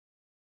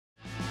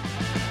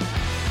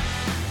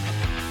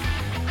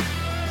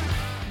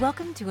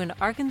Welcome to an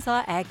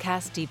Arkansas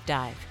AgCast Deep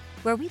Dive,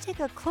 where we take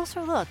a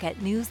closer look at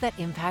news that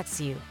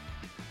impacts you.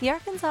 The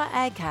Arkansas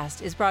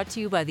AgCast is brought to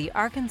you by the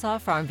Arkansas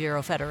Farm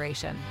Bureau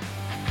Federation.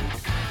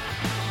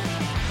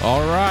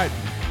 All right.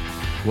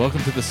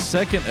 Welcome to the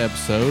second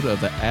episode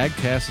of the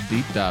AgCast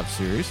Deep Dive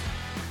series.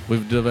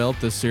 We've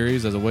developed this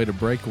series as a way to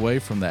break away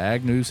from the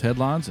ag news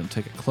headlines and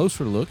take a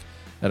closer look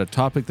at a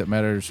topic that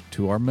matters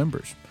to our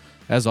members.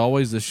 As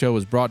always, this show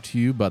is brought to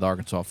you by the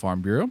Arkansas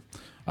Farm Bureau.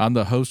 I'm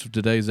the host of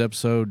today's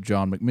episode,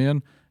 John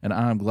McMinn, and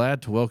I'm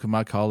glad to welcome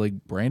my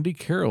colleague, Brandy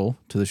Carroll,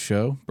 to the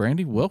show.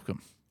 Brandy,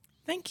 welcome.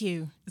 Thank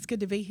you. It's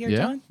good to be here,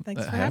 John.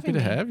 Thanks for having me.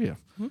 Happy to have you.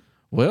 Mm-hmm.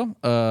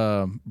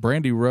 Well,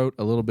 Brandy wrote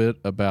a little bit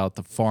about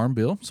the Farm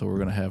Bill, so we're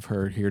going to have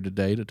her here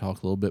today to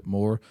talk a little bit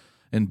more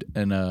and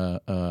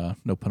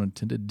no pun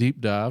intended,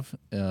 deep dive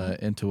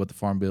into what the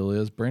Farm Bill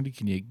is. Brandy,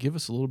 can you give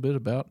us a little bit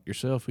about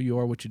yourself, who you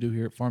are, what you do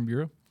here at Farm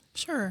Bureau?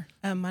 Sure.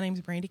 My name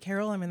is Brandy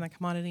Carroll. I'm in the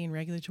Commodity and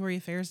Regulatory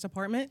Affairs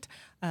Department.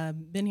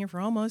 Been here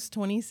for almost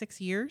 26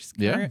 years.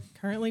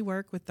 Currently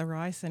work with the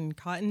rice and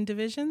cotton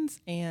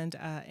divisions, and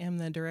am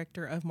the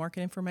director of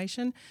market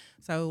information.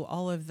 So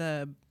all of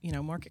the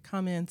market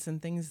comments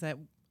and things that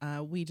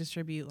we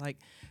distribute, like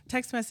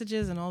text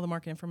messages and all the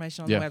market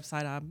information on the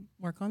website, I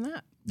work on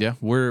that. Yeah.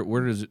 Where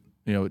does it?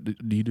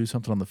 Do you do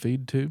something on the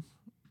feed too?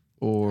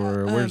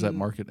 Or where does that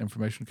market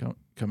information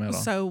come out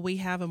on? So we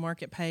have a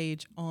market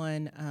page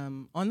on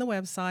the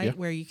website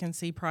where you can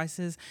see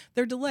prices.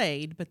 They're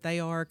delayed, but they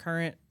are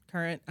current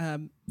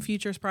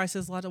futures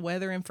prices, a lot of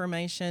weather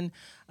information,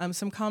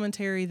 some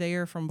commentary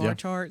there from bar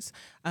charts.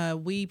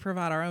 We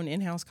provide our own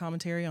in-house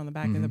commentary on the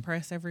back of the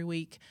press every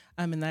week,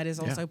 and that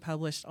is also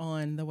published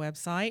on the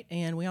website.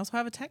 And we also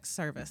have a text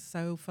service,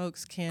 so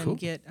folks can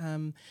get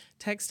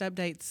text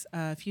updates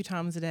a few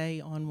times a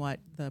day on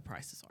what the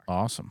prices are.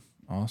 Awesome.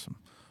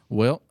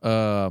 Well,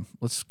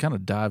 let's kind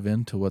of dive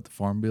into what the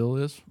Farm Bill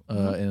is and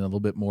a little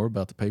bit more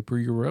about the paper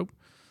you wrote.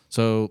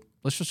 So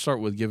let's just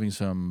start with giving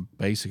some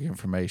basic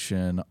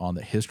information on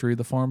the history of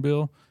the Farm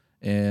Bill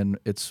and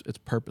its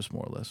purpose,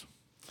 more or less.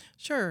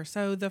 Sure.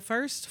 So the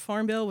first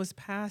Farm Bill was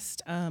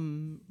passed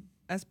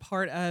as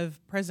part of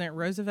President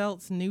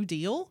Roosevelt's New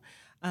Deal.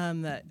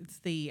 It's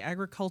the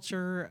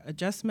Agriculture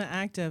Adjustment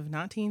Act of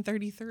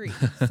 1933.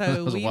 So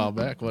it was a while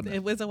back, wasn't it?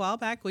 It was a while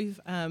back. We've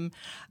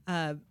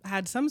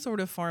had some sort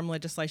of farm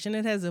legislation.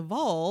 It has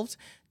evolved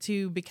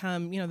to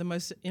become, the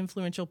most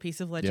influential piece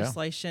of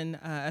legislation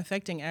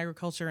affecting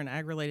agriculture and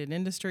ag-related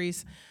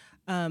industries.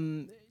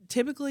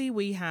 Typically,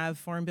 we have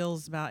farm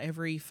bills about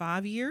every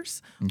 5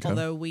 years,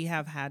 although we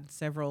have had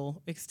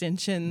several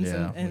extensions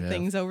and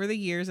things over the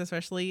years,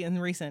 especially in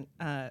recent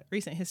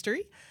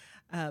history.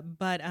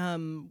 But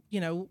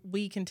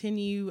we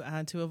continue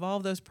to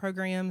evolve those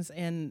programs,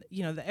 and,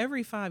 the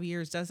every 5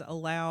 years does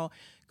allow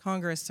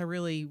Congress to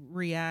really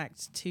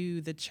react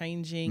to the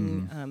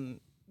changing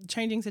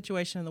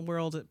situation in the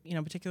world,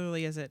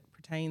 particularly as it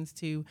pertains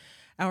to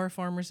our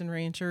farmers and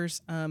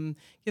ranchers.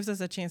 Gives us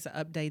a chance to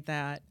update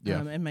that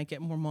and make it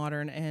more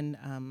modern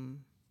and,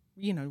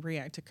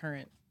 react to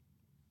current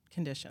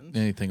conditions.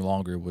 Anything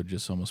longer would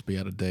just almost be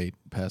out of date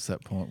past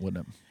that point,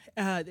 wouldn't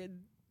it?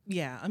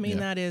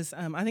 That is,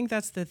 I think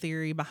that's the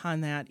theory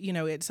behind that.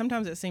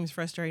 Sometimes it seems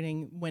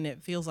frustrating when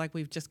it feels like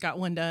we've just got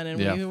one done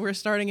and we're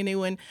starting a new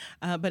one,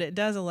 but it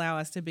does allow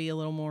us to be a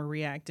little more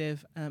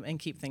reactive and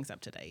keep things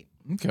up to date.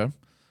 Okay.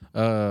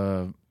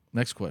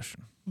 Next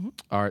question.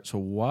 All right. So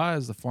why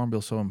is the Farm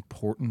Bill so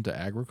important to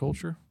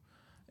agriculture,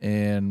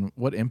 and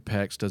what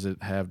impacts does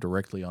it have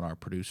directly on our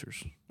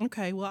producers?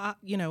 Okay. Well,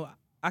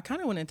 I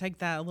kind of want to take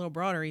that a little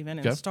broader even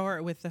and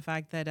start with the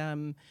fact that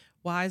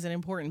why is it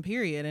important,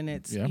 period. And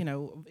it's,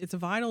 it's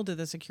vital to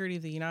the security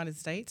of the United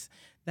States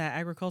that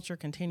agriculture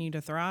continue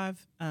to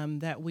thrive,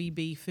 that we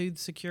be food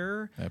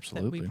secure,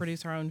 Absolutely. That we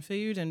produce our own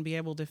food and be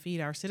able to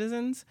feed our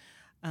citizens.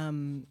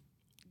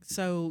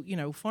 So,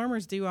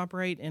 farmers do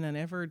operate in an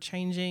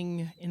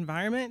ever-changing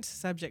environment,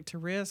 subject to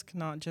risk,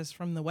 not just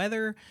from the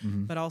weather,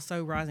 but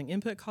also rising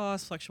input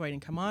costs, fluctuating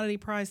commodity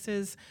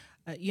prices.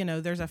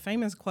 There's a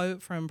famous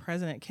quote from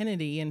President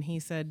Kennedy, and he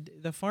said,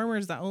 "The farmer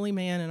is the only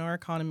man in our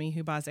economy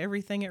who buys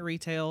everything at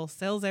retail,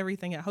 sells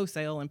everything at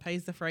wholesale, and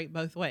pays the freight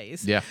both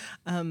ways." Yeah.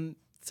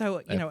 That's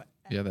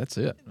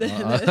it.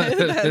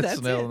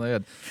 That's nail on the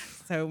head.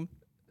 So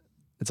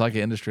it's like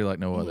an industry like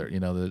no other.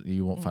 That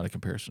you won't find a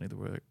comparison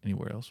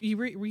anywhere else. You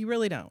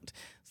really don't.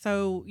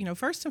 So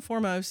first and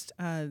foremost,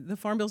 the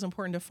Farm Bill is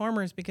important to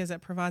farmers because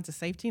it provides a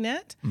safety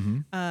net.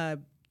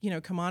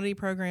 Commodity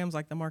programs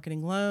like the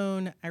marketing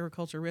loan,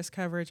 agriculture risk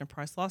coverage, and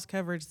price loss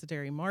coverage, the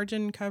dairy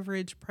margin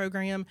coverage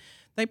program,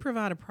 they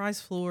provide a price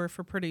floor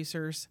for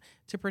producers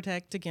to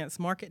protect against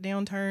market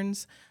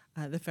downturns.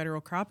 The federal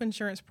crop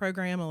insurance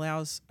program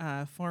allows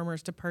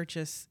farmers to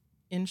purchase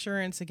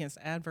insurance against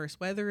adverse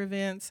weather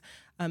events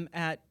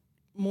at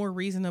more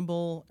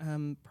reasonable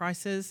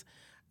prices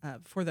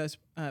for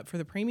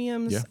the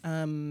premiums.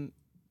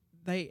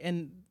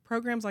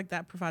 Programs like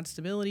that provide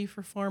stability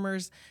for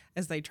farmers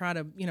as they try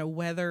to,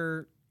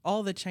 weather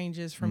all the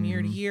changes from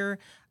year to year.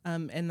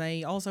 And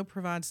they also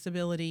provide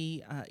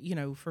stability,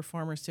 for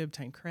farmers to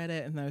obtain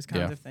credit and those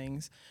kinds of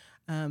things,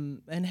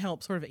 and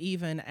help sort of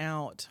even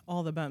out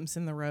all the bumps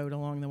in the road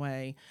along the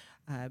way.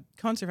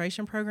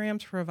 Conservation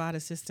programs provide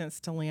assistance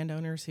to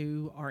landowners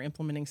who are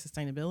implementing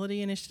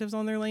sustainability initiatives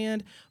on their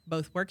land,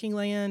 both working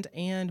land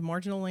and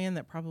marginal land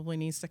that probably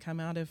needs to come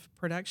out of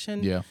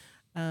production. Yeah.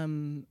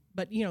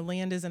 But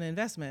land is an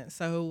investment,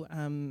 so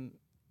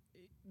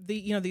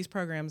these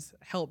programs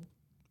help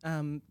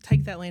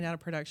take that land out of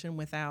production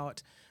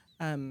without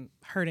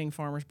hurting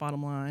farmers'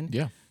 bottom line.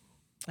 Yeah.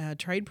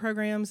 Trade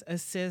programs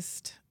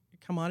assist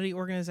commodity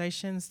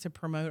organizations to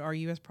promote our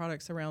U.S.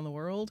 products around the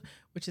world,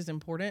 which is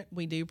important.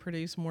 We do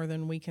produce more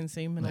than we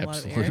consume in a lot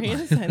of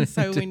areas, and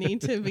so we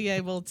need to be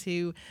able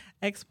to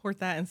export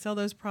that and sell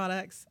those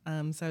products.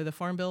 So the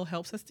Farm Bill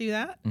helps us do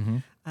that.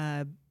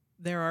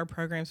 There are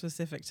programs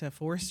specific to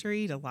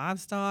forestry, to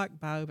livestock,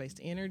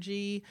 bio-based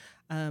energy.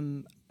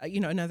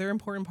 Another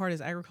important part is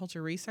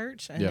agriculture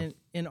research. And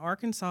in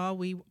Arkansas,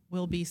 we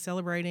will be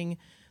celebrating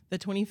the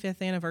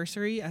 25th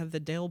anniversary of the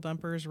Dale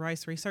Bumpers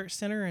Rice Research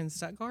Center in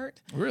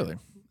Stuttgart. Really?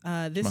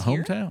 This My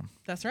year. hometown.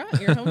 That's right,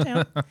 your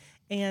hometown.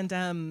 And,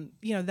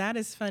 that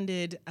is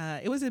funded.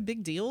 It was a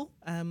big deal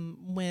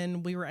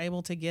when we were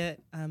able to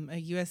get a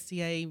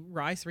USDA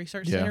Rice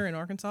Research Center in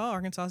Arkansas.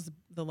 Arkansas is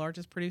the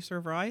largest producer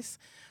of rice,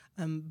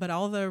 but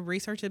all the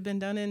research had been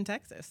done in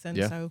Texas. And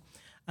so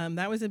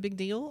that was a big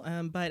deal.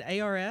 But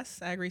ARS,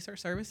 Ag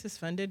Research Service, is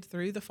funded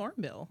through the Farm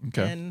Bill.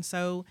 Okay. And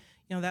so,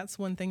 that's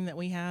one thing that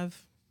we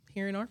have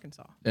here in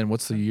Arkansas. And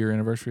what's the year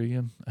anniversary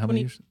again? How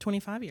many years?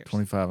 25 years.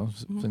 25. I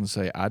was going to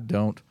say, I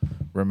don't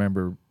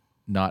remember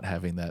not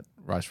having that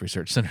Rice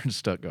Research Center in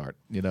Stuttgart.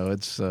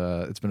 It's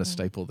been a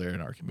staple there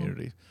in our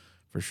community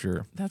for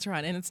sure. That's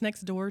right. And it's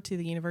next door to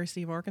the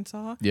University of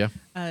Arkansas. Yeah.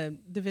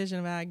 Division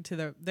of Ag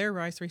to their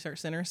Rice Research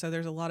Center. So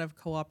there's a lot of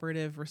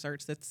cooperative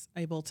research that's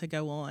able to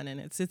go on, and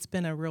it's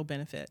been a real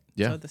benefit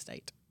to the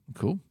state.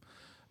 Cool.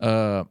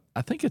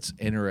 I think it's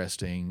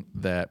interesting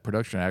that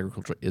production and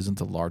agriculture isn't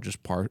the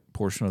largest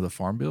portion of the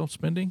Farm Bill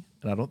spending,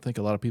 and I don't think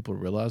a lot of people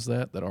realize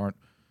that aren't,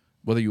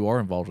 whether you are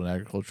involved in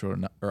agriculture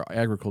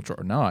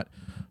or not.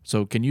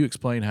 So, can you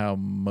explain how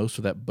most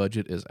of that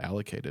budget is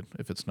allocated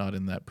if it's not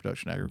in that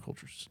production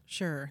agriculture?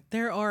 Sure.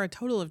 There are a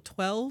total of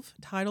 12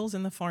 titles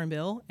in the Farm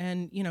Bill,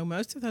 and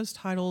most of those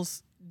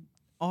titles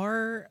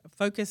are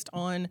focused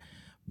on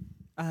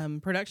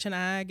production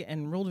ag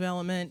and rural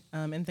development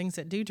and things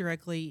that do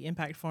directly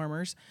impact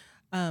farmers.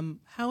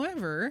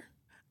 However,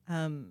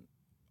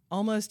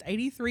 almost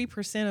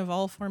 83% of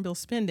all Farm Bill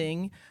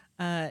spending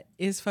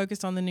is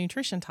focused on the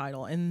nutrition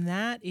title, and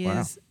that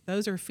is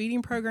those are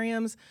feeding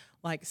programs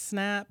like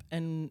SNAP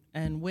and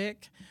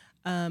WIC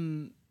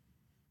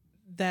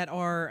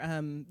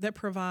that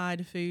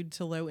provide food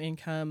to low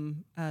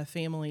income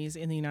families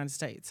in the United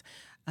States.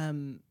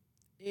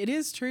 It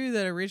is true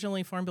that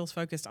originally Farm Bill's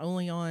focused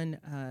only on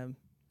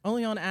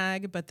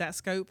ag, but that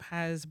scope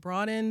has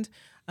broadened,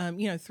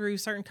 through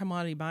certain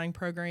commodity buying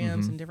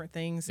programs and different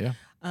things. Yeah.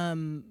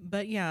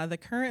 The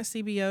current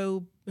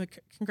CBO, the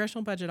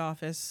Congressional Budget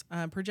Office,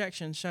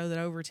 projections show that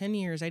over 10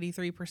 years,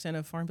 83%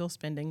 of Farm Bill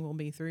spending will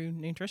be through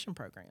nutrition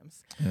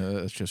programs.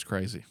 That's just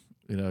crazy.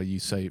 You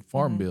say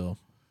Farm Bill,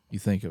 you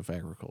think of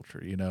agriculture,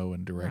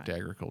 and direct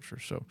agriculture.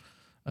 So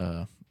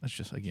that's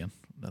just, again,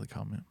 another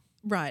comment.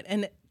 Right.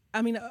 And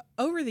I mean,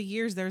 over the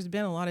years, there's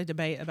been a lot of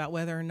debate about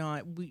whether or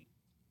not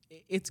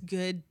it's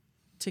good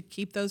to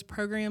keep those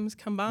programs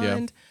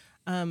combined.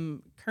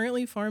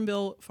 Currently, Farm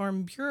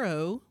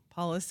Bureau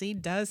policy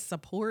does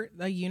support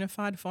a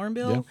unified Farm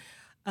Bill.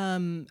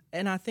 And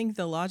I think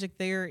the logic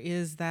there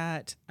is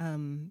that,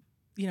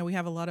 we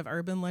have a lot of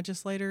urban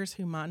legislators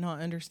who might not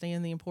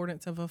understand the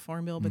importance of a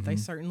Farm Bill, but they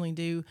certainly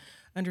do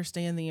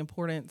understand the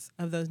importance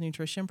of those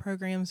nutrition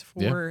programs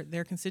for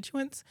their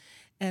constituents.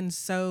 And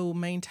so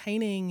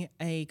maintaining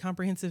a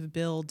comprehensive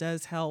bill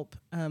does help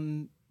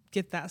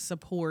get that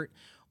support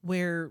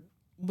where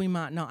we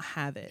might not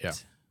have it. Yeah.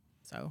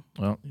 So,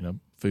 well,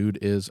 food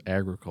is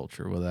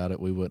agriculture. Without it,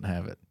 we wouldn't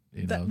have it.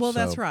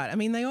 That's right. I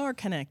mean, they are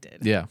connected.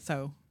 Yeah.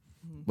 So,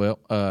 well,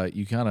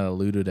 you kind of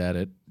alluded at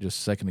it just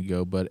a second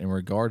ago, but in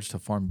regards to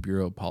Farm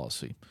Bureau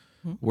policy,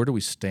 where do we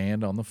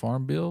stand on the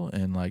Farm Bill,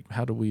 and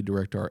how do we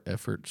direct our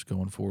efforts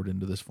going forward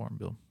into this Farm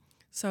Bill?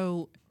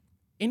 So,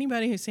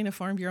 anybody who's seen a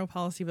Farm Bureau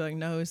policy book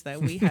knows that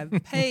we have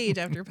page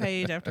after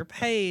page after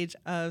page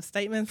of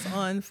statements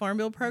on Farm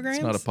Bill programs.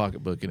 It's not a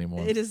pocketbook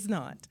anymore. It is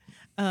not.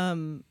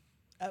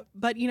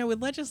 But,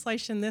 with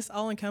legislation this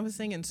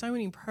all-encompassing and so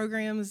many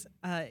programs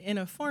in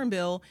a Farm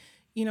Bill,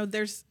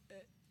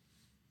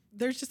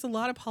 there's just a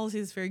lot of policy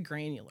that's very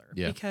granular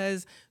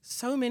because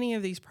so many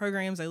of these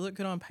programs, they look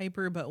good on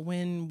paper, but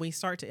when we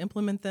start to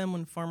implement them,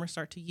 when farmers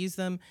start to use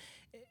them,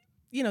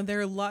 there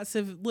are lots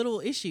of little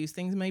issues.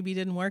 Things maybe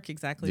didn't work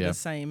exactly the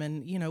same.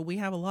 And, we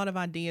have a lot of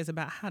ideas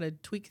about how to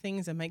tweak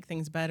things and make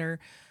things better.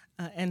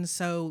 And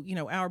so,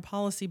 our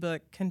policy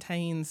book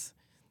contains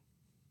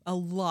a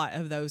lot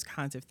of those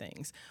kinds of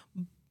things.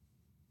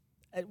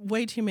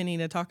 way too many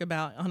to talk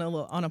about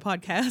on a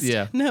podcast.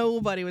 Yeah.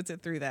 Nobody would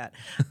sit through that.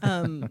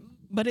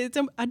 But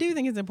I do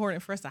think it's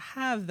important for us to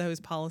have those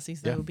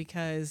policies, though,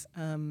 because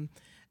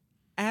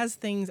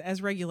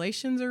as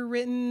regulations are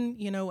written,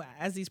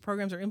 as these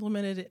programs are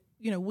implemented,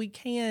 we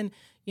can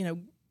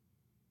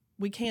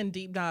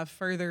deep dive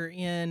further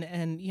in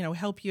and,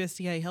 help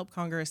USDA, help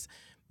Congress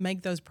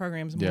make those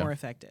programs more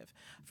effective.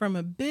 From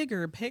a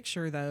bigger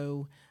picture,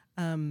 though,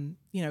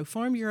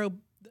 Farm Bureau,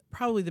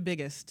 probably the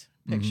biggest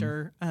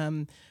picture.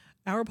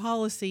 Our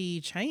policy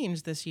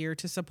changed this year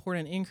to support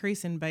an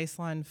increase in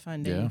baseline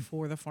funding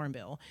for the Farm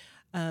Bill.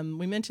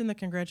 We mentioned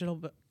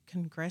the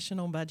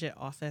Congressional Budget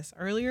Office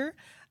earlier.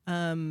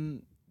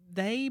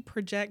 They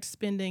project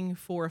spending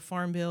for a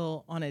Farm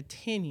Bill on a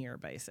 10-year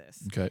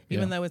basis,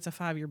 even though it's a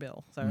 5-year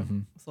bill. So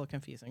it's a little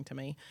confusing to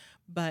me.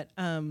 But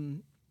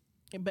and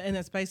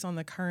it's based on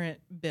the current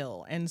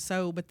bill. And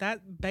so, but that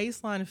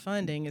baseline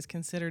funding is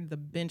considered the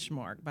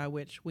benchmark by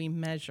which we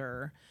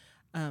measure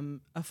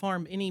a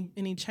farm.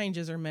 Any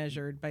changes are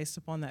measured based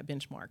upon that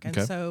benchmark.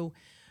 And so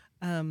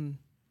in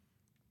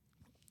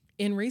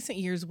recent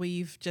years,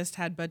 we've just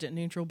had budget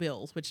neutral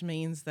bills, which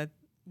means that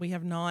we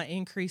have not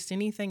increased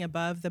anything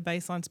above the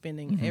baseline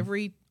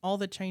spending. All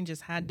the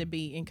changes had to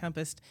be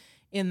encompassed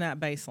in that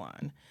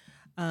baseline.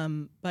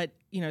 But,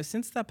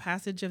 since the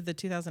passage of the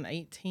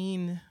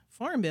 2018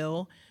 Farm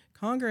Bill,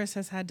 Congress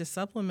has had to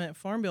supplement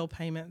Farm Bill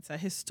payments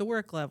at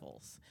historic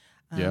levels.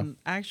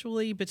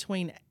 Actually,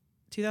 between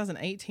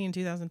 2018 and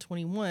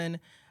 2021,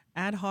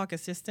 ad hoc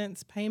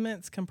assistance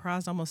payments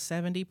comprised almost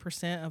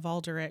 70% of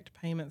all direct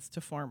payments to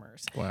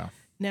farmers. Wow.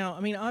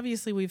 Now,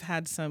 obviously, we've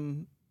had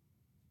some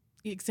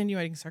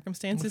extenuating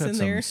circumstances in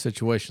some there.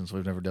 Situations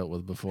we've never dealt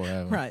with before,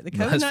 haven't we? Right. The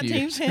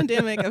COVID-19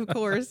 pandemic, of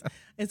course,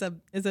 is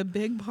a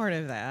big part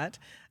of that,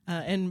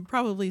 and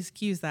probably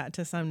skews that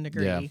to some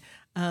degree.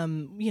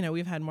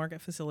 We've had market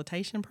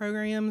facilitation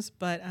programs,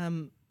 but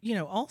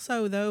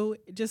also though,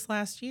 just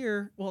last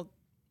year,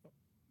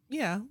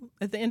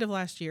 at the end of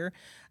last year,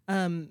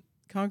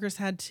 Congress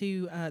had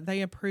to,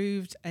 they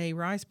approved a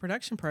rice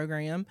production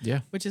program,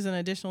 which is an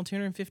additional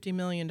 $250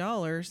 million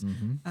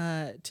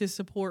to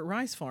support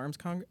rice farms.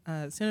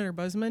 Senator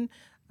Bozeman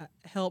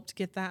helped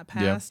get that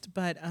passed,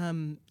 but,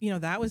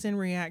 that was in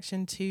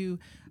reaction to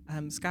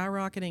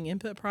skyrocketing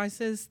input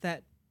prices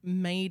that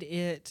made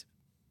it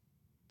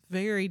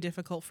very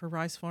difficult for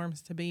rice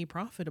farms to be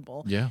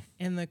profitable.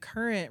 And the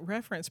current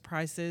reference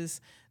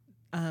prices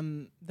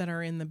that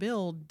are in the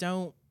bill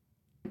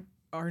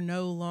are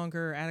no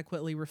longer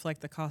adequately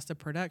reflect the cost of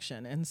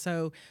production. And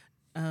so,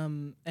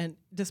 and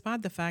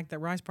despite the fact that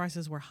rice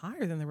prices were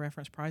higher than the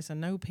reference price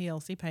and no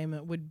PLC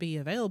payment would be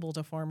available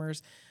to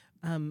farmers,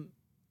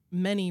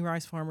 many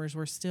rice farmers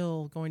were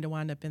still going to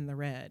wind up in the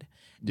red.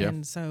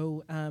 And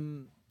so,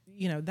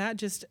 that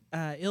just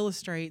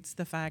illustrates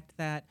the fact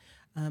that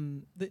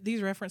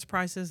these reference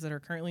prices that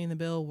are currently in the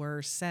bill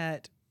were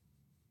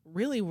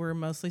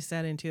mostly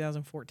set in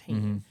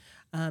 2014.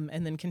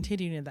 And then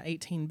continuing in the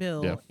 18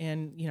 bill,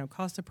 and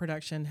cost of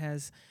production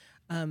has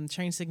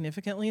changed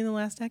significantly in the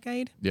last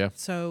decade.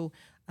 So,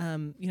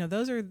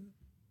 those are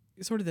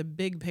sort of the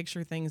big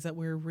picture things that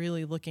we're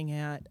really looking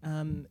at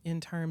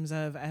in terms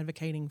of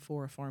advocating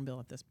for a farm bill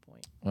at this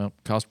point. Well,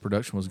 cost of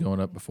production was going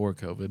up before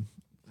COVID,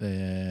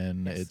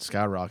 and it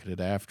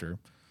skyrocketed after.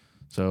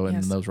 So,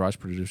 and those rice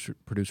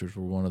producers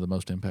were one of the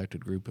most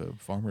impacted group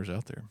of farmers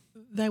out there.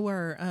 They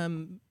were.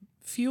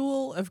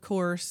 Fuel, of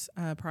course,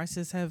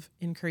 prices have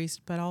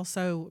increased, but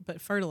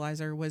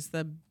fertilizer was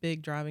the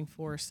big driving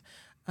force.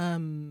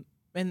 And,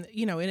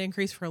 it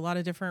increased for a lot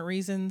of different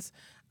reasons.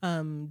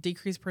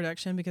 Decreased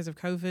production because of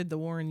COVID, the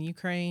war in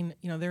Ukraine.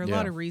 There are a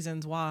lot of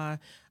reasons why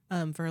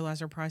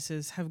fertilizer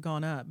prices have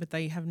gone up, but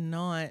they have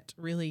not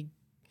really,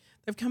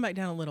 they've come back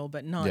down a little,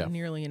 but not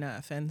nearly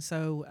enough. And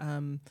so,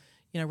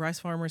 rice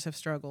farmers have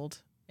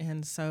struggled.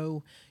 And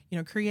so,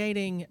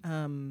 creating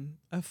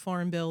a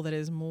farm bill that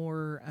is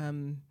more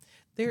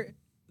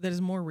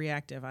more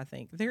reactive, I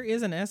think. There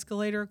is an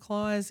escalator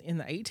clause in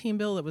the 18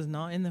 bill that was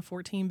not in the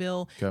 14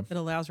 bill that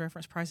allows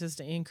reference prices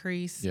to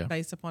increase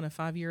based upon a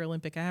 5-year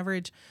Olympic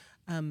average.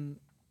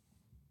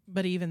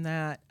 But even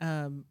that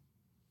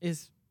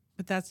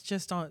that's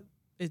just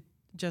it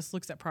just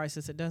looks at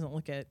prices. It doesn't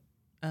look at,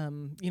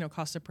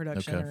 cost of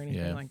production or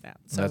anything like that.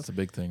 So that's the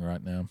big thing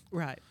right now.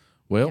 Right.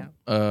 Well,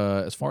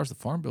 as far as the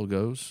Farm Bill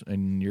goes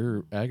and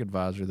your ag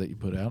advisor that you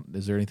put out,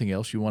 is there anything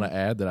else you want to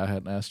add that I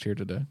hadn't asked here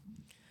today?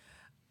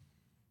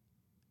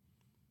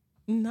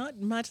 Not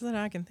much that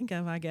I can think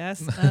of, I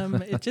guess.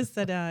 It's just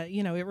that,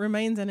 it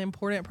remains an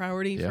important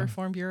priority for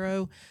Farm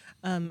Bureau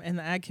and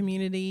the ag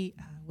community.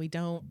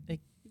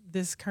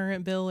 This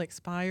current bill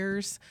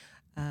expires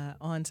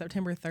on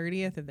September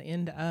 30th at the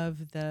end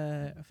of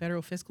the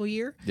federal fiscal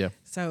year.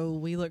 So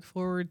we look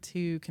forward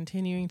to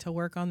continuing to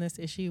work on this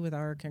issue with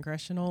our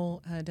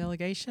congressional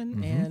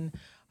delegation and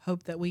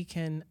hope that we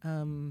can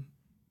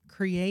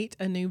create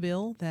a new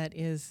bill that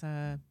is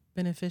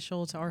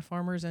beneficial to our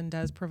farmers and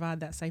does provide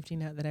that safety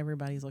net that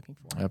everybody's looking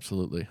for.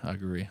 Absolutely. I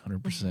agree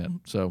 100%.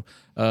 So,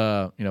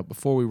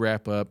 before we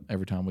wrap up,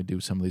 every time we do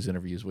some of these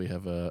interviews, we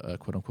have a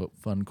quote unquote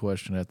fun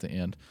question at the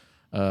end.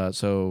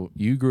 So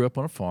you grew up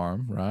on a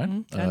farm,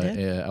 right? I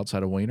did.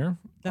 Outside of Wiener,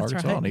 That's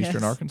Arkansas, right. in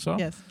eastern Yes. Arkansas.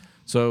 Yes.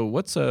 So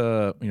what's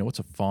a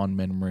fond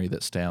memory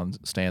that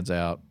stands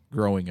out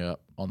growing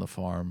up on the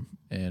farm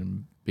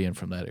and being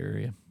from that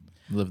area,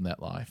 living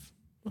that life?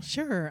 Well,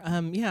 sure.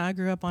 I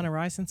grew up on a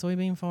rice and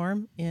soybean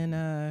farm in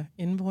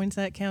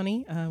Poinsett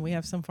County. We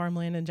have some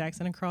farmland in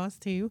Jackson and Cross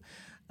too.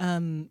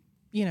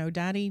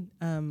 Daddy.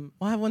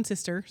 I have one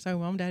sister, so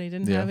Mom, Daddy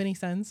didn't have any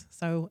sons.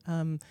 So,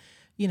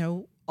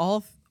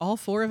 all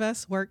four of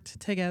us worked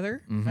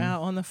together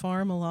out on the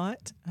farm a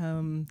lot.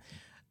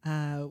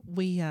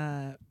 We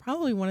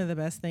probably one of the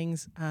best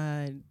things,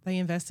 they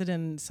invested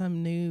in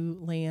some new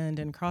land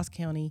in Cross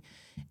County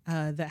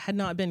that had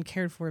not been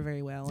cared for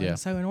very well. Yeah. And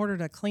so in order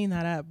to clean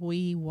that up,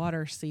 we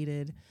water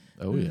seeded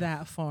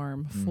that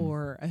farm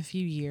for a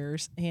few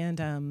years.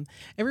 And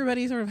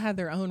everybody sort of had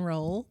their own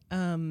role.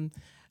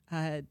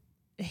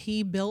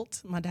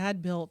 My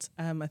dad built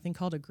a thing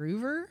called a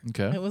groover.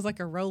 Okay. It was like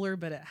a roller,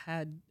 but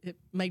it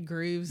made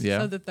grooves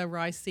so that the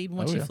rice seed,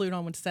 once you flew it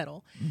on, would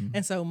settle.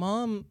 And so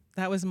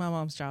that was my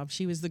mom's job.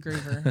 She was the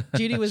groover.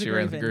 Judy was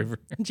grooving.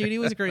 Judy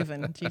was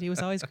grooving. Judy was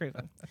always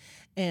grooving.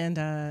 And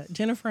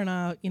Jennifer and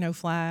I,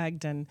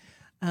 flagged and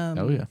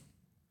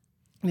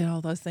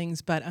all those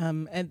things. But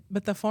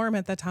the farm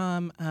at the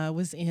time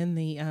was in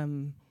the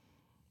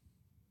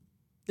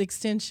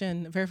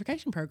extension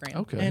verification program.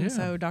 Okay, and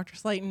so Dr.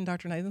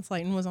 Nathan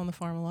Slayton was on the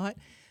farm a lot.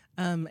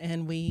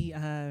 And we,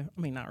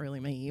 not really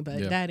me, but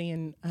Daddy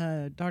and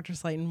Dr.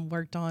 Slayton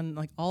worked on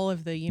like all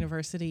of the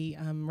university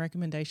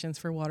recommendations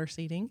for water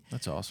seeding.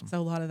 That's awesome. So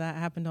a lot of that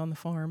happened on the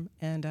farm,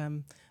 and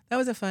that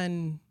was a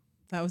fun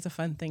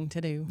thing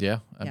to do. Yeah,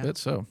 I bet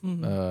so.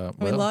 A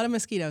lot of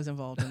mosquitoes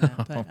involved in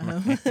that,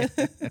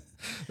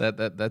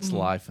 but that's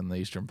life in the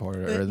eastern part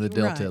or the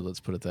Delta. Right. Let's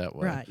put it that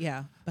way. Right.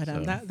 Yeah. But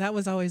that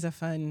was always a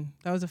fun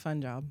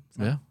job.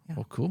 So, yeah.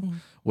 Well, cool.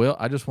 Well,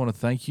 I just want to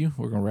thank you.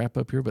 We're going to wrap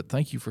up here, but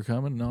thank you for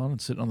coming on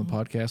and sitting on the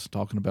podcast and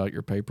talking about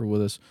your paper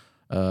with us.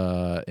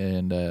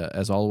 And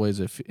as always,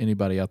 if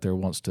anybody out there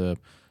wants to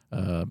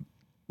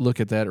look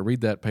at that or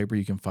read that paper,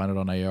 you can find it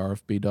on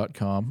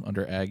arfb.com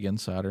under Ag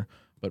Insider.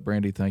 But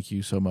Brandy, thank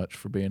you so much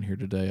for being here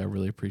today. I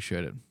really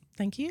appreciate it.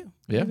 Thank you.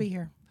 Yeah. Good to be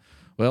here.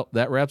 Well,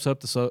 that wraps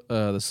up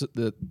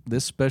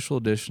this special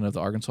edition of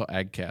the Arkansas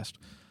AgCast.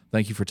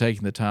 Thank you for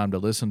taking the time to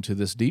listen to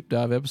this deep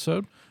dive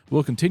episode.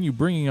 We'll continue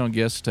bringing on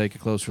guests to take a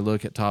closer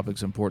look at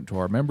topics important to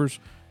our members.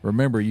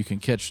 Remember, you can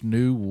catch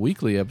new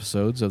weekly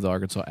episodes of the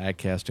Arkansas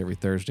AgCast every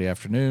Thursday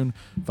afternoon,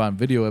 find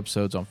video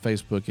episodes on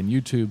Facebook and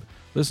YouTube,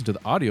 listen to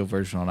the audio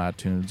version on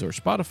iTunes or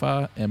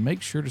Spotify, and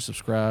make sure to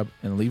subscribe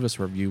and leave us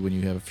a review when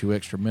you have a few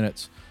extra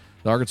minutes.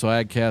 The Arkansas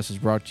AgCast is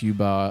brought to you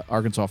by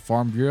Arkansas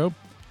Farm Bureau.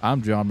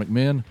 I'm John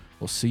McMinn.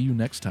 We'll see you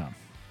next time.